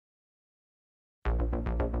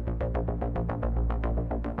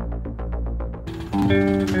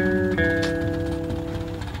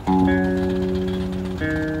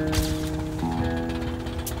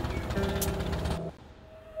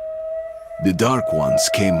The Dark Ones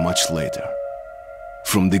came much later,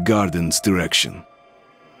 from the garden's direction.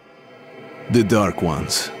 The Dark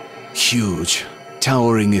Ones, huge,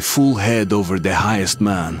 towering a full head over the highest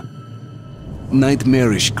man.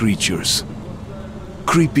 Nightmarish creatures,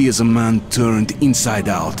 creepy as a man turned inside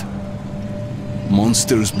out.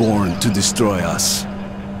 Monsters born to destroy us.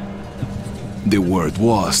 The word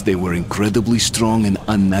was they were incredibly strong and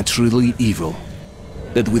unnaturally evil.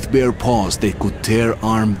 That with bare paws they could tear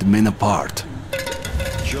armed men apart.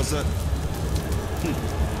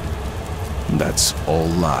 That's all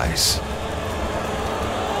lies.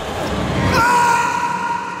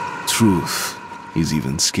 Truth is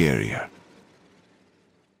even scarier.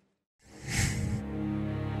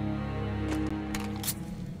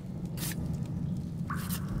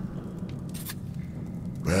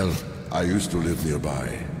 Well, I used to live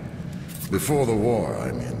nearby. Before the war,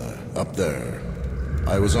 I mean, up there.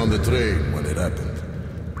 I was on the train when it happened.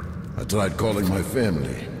 I tried calling my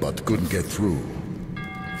family, but couldn't get through.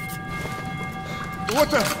 What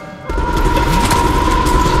the?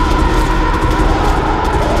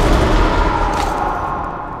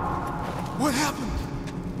 What happened?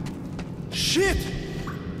 Shit!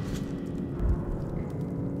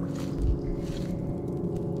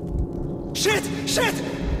 Shit! Shit!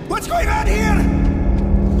 What's going on here?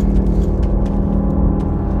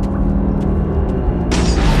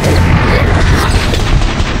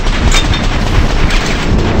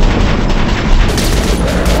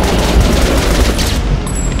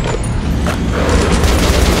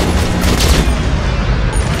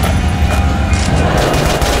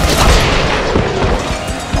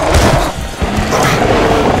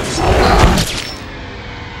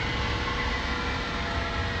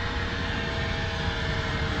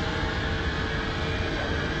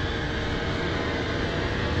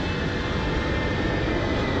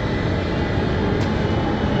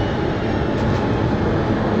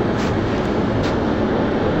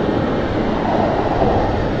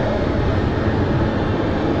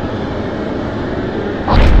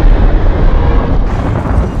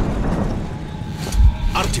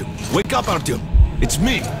 Wake up, Artyom! It's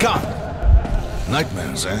me, Khan!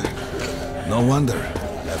 Nightmares, eh? No wonder,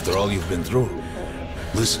 after all you've been through.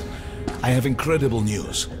 Listen, I have incredible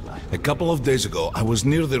news. A couple of days ago, I was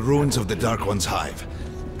near the ruins of the Dark One's hive,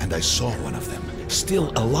 and I saw one of them,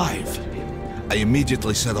 still alive. I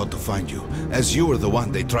immediately set out to find you, as you were the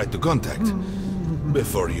one they tried to contact,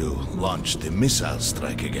 before you launched the missile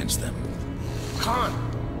strike against them. Khan,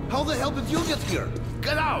 how the hell did you get here?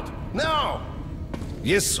 Get out, now!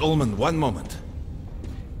 Yes, Ullman, one moment.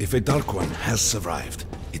 If a Dark One has survived,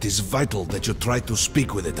 it is vital that you try to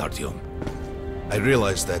speak with it, Artyom. I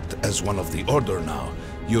realize that, as one of the Order now,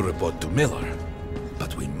 you report to Miller.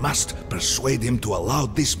 But we must persuade him to allow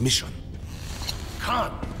this mission.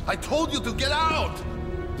 Khan, I told you to get out!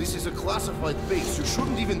 This is a classified base, you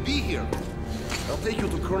shouldn't even be here. I'll take you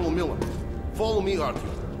to Colonel Miller. Follow me,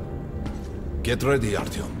 Artyom. Get ready,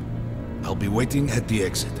 Artyom. I'll be waiting at the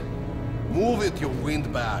exit. Move it, you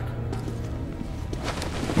windbag!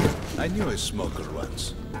 I knew a smoker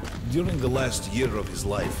once. During the last year of his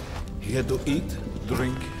life, he had to eat,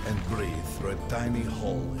 drink, and breathe through a tiny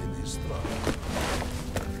hole in his throat.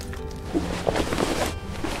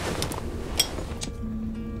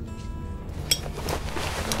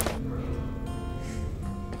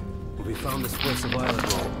 We found this place a while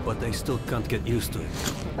ago, but I still can't get used to it.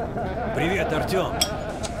 Привет, Artyom!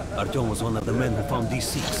 Artyom was one of the men who found these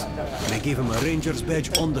Sikhs. They gave him a ranger's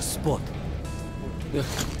badge on the spot. Yeah,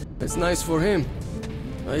 it's nice for him.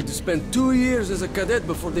 I had to spend 2 years as a cadet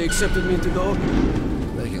before they accepted me into the Order.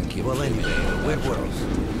 They can keep Well, anyway, where were we?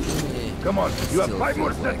 Come on, you have 5 more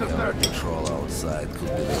like sets of search! patrol outside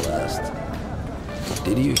could be the last.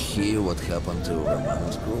 Did you hear what happened to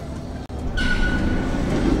Romanov's group?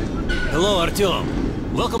 Hello, Artyom.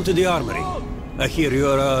 Welcome to the armory. I hear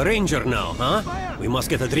you're a ranger now, huh? We must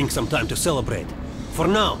get a drink sometime to celebrate. For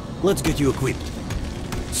now, let's get you equipped.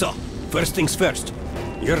 So, first things first.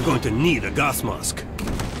 You're going to need a gas mask.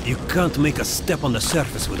 You can't make a step on the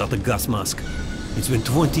surface without a gas mask. It's been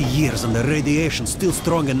 20 years and the radiation's still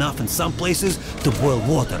strong enough in some places to boil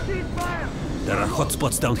water. There are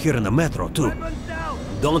hotspots down here in the metro, too.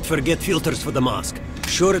 Don't forget filters for the mask.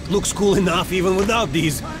 Sure, it looks cool enough even without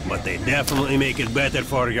these, but they definitely make it better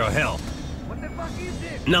for your health.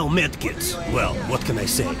 Now medkits. Well, what can I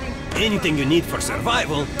say? Anything you need for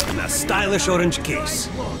survival in a stylish orange case.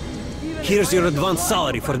 Here's your advance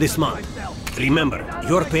salary for this month. Remember,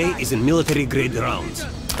 your pay is in military-grade rounds.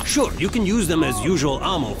 Sure, you can use them as usual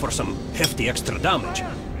ammo for some hefty extra damage,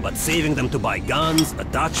 but saving them to buy guns,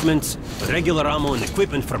 attachments, regular ammo and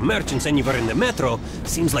equipment for merchants anywhere in the metro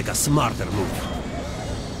seems like a smarter move.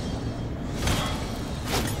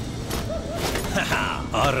 Haha,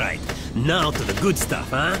 alright. Now to the good stuff,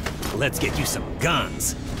 huh? Let's get you some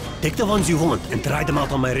guns. Take the ones you want and try them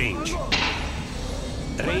out on my range.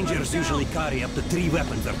 Rangers usually carry up to 3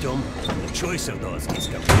 weapons, Artyom. The choice of those is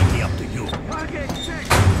completely up to you.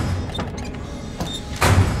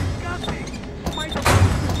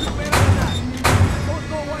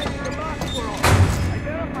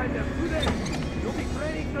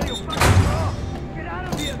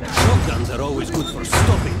 Shotguns are always good for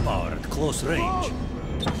stopping power at close range.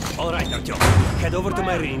 Alright, Artyom. Head over to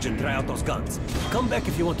my range and try out those guns. Come back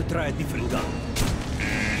if you want to try a different gun.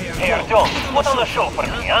 Hey, Artyom, put on a show for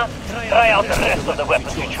me, huh? Try out the rest of the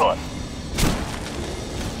weapons you chose.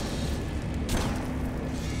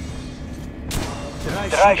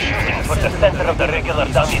 Try shooting for the center of the regular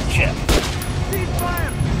dummy's chest.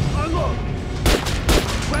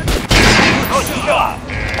 Good shot!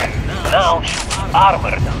 Now shoot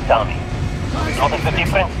armored dummy. Notice the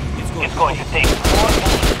difference? It's going to take 4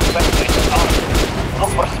 bullets to penetrate the armor.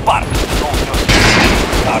 Look for sparks to move your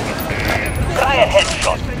target. Try a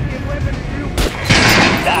headshot.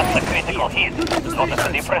 That's a critical hit. Notice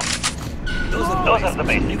the difference? Those are the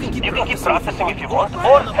basics. You can keep practicing if you want,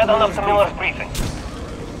 or head on up to Miller's briefing.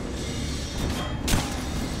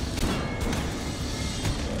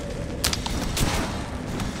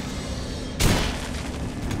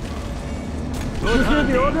 Good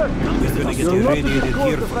hunting. We're gonna get you radiated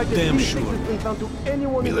here for damn sure.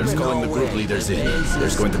 Miller's calling the group leaders in.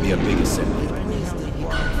 There's going to be a big assembly.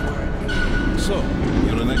 So,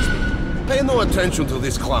 you're an expert. Pay no attention to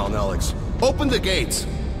this clown, Alex. Open the gates.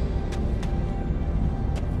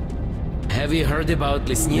 Have you heard about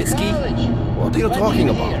Lesnitsky? What are you talking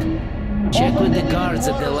about? Check with the guards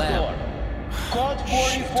at the lab.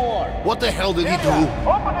 Shit. What the hell did he do?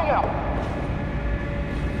 Opening up!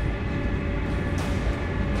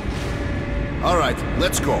 All right,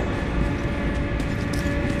 let's go.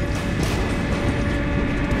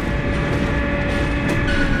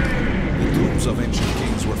 The tombs of ancient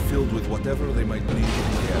kings were filled with whatever they might need in the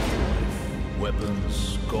afterlife.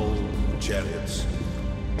 Weapons, gold, chariots.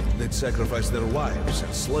 They'd sacrifice their wives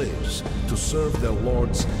and slaves to serve their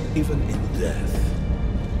lords even in death.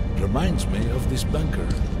 Reminds me of this bunker.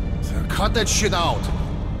 Cut that shit out.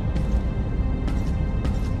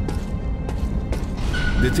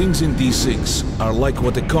 The things in D6 are like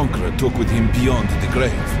what the Conqueror took with him beyond the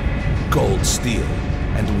grave. Cold steel,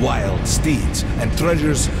 and wild steeds, and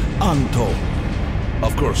treasures untold.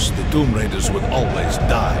 Of course, the Tomb Raiders would always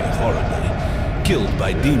die horribly, killed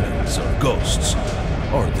by demons or ghosts,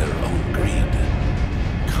 or their own greed.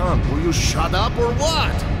 Khan, will you shut up or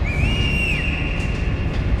what?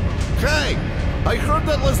 Hey, I heard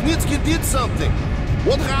that Lesnitsky did something.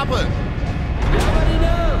 What happened? Nobody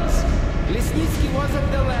knows. Lesnitsky was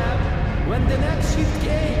at the lab. When the next shift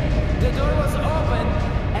came, the door was open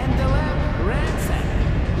and the lab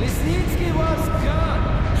ransacked. Lesnitsky was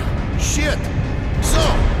gone. Shit! So,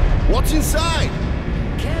 what's inside?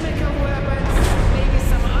 Chemical weapons, maybe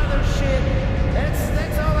some other shit.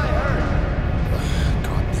 That's all I heard.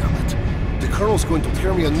 God damn it. The Colonel's going to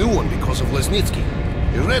tear me a new one because of Lesnitsky.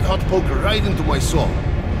 A red-hot poker right into my soul.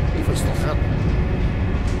 If I still have it.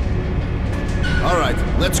 Alright,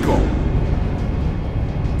 let's go.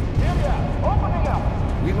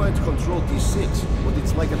 We might control D6, but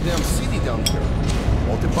it's like a damn city down here.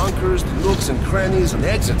 All the bunkers, the nooks and crannies and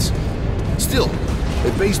exits. Still,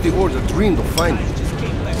 the base the Order dreamed of finding. Just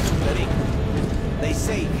came back from the ring. They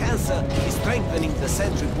say Hansa is strengthening the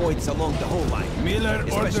sentry points along the whole line. Miller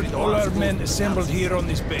ordered all our men assembled here on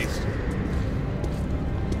this base.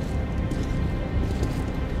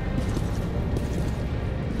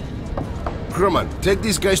 Herman, take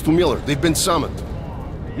these guys to Miller. They've been summoned.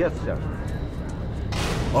 Yes, sir.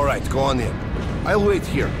 All right, go on in. I'll wait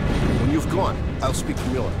here. When you've gone, I'll speak to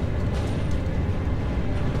Miller.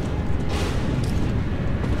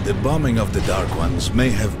 The bombing of the Dark Ones may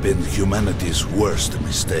have been humanity's worst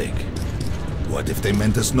mistake. What if they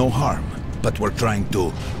meant us no harm, but were trying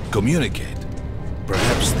to communicate?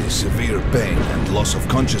 Perhaps the severe pain and loss of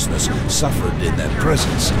consciousness suffered in their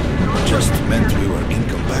presence just meant we were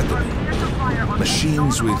incompatible.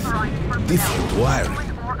 Machines with different wiring.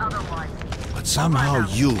 But somehow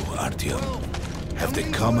you, Artyom, have the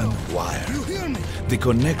common wire. The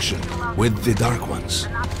connection with the Dark Ones.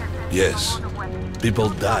 Yes, people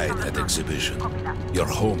died at Exhibition, your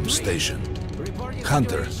home station.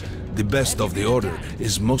 Hunter, the best of the Order,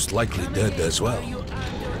 is most likely dead as well.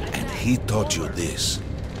 he taught you this.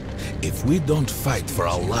 If we don't fight for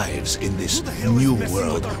our lives in this new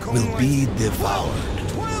world, we'll be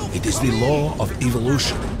devoured. It is the law of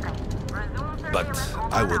evolution. But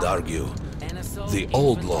I would argue, the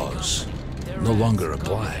old laws no longer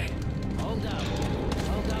apply.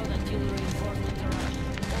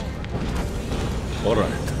 All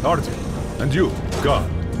right, Artyom, and you, God,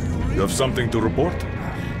 you have something to report?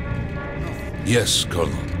 Yes,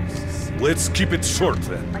 Colonel. Let's keep it short,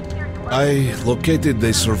 then. I located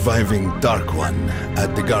the surviving Dark One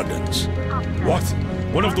at the gardens. What?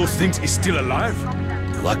 One of those things is still alive?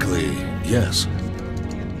 Luckily, yes.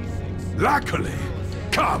 Luckily?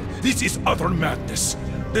 Come, this is utter madness.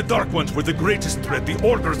 The Dark Ones were the greatest threat the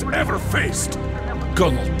Order's ever faced.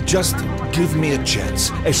 Colonel, just give me a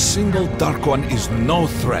chance. A single Dark One is no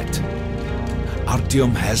threat.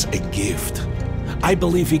 Artyom has a gift. I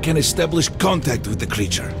believe he can establish contact with the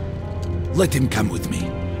creature. Let him come with me.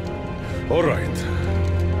 All right.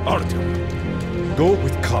 Artyom, go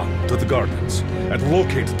with Khan to the gardens and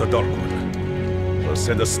locate the Dark One. I'll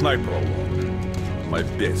send a sniper along. My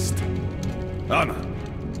best. Anna.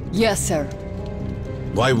 Yes, sir.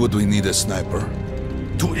 Why would we need a sniper?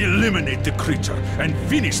 To eliminate the creature and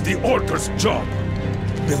finish the Order's job.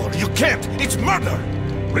 Miller, you can't! It's murder!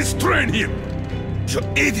 Restrain him! You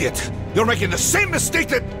idiot! You're making the same mistake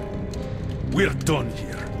that... We're done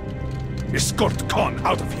here. Escort Khan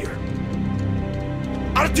out of here.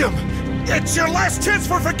 Artyom! It's your last chance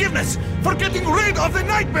for forgiveness! For getting rid of the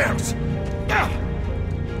nightmares!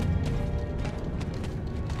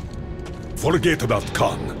 Forget about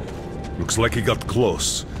Khan. Looks like he got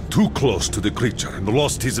close. Too close to the creature and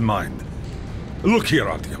lost his mind. Look here,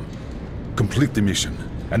 Artyom. Complete the mission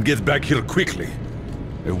and get back here quickly.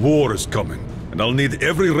 A war is coming, and I'll need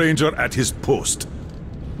every ranger at his post.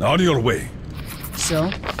 On your way. So,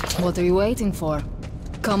 what are you waiting for?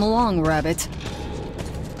 Come along, Rabbit.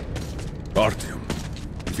 Artyom,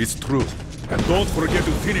 if it's true, and don't forget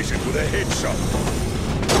to finish it with a headshot.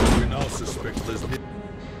 We now suspect Leslie.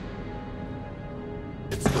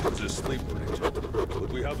 It's a sleeper ranger, but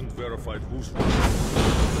we haven't verified who's wrong.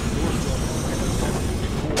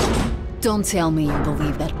 Don't tell me you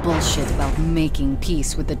believe that bullshit about making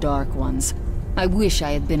peace with the Dark Ones. I wish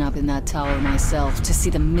I had been up in that tower myself to see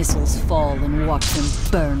the missiles fall and watch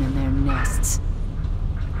them burn in their nests.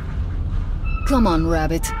 Come on,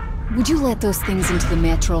 Rabbit. Would you let those things into the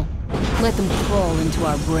metro? Let them crawl into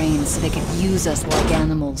our brains so they could use us like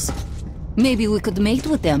animals. Maybe we could mate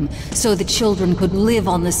with them, so the children could live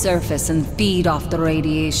on the surface and feed off the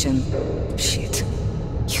radiation. Shit.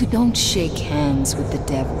 You don't shake hands with the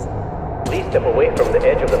devil. Please step away from the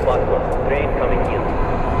edge of the platform. Train coming in.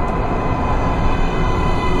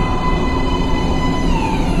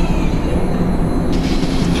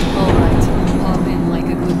 Alright, hop in like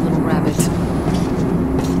a good little rabbit.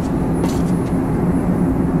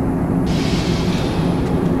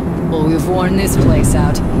 Well, we've worn this place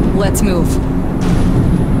out. Let's move.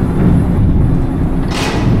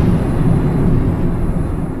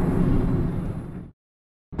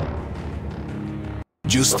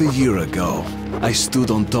 Just a year ago, I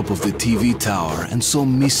stood on top of the TV tower and saw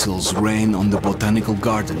missiles rain on the botanical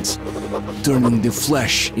gardens, turning the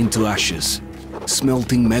flesh into ashes,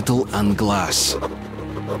 smelting metal and glass.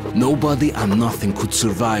 Nobody and nothing could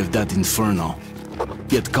survive that inferno.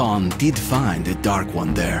 Yet Khan did find a Dark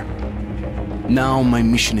One there. Now my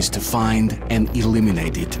mission is to find and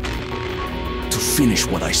eliminate it. To finish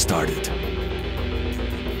what I started.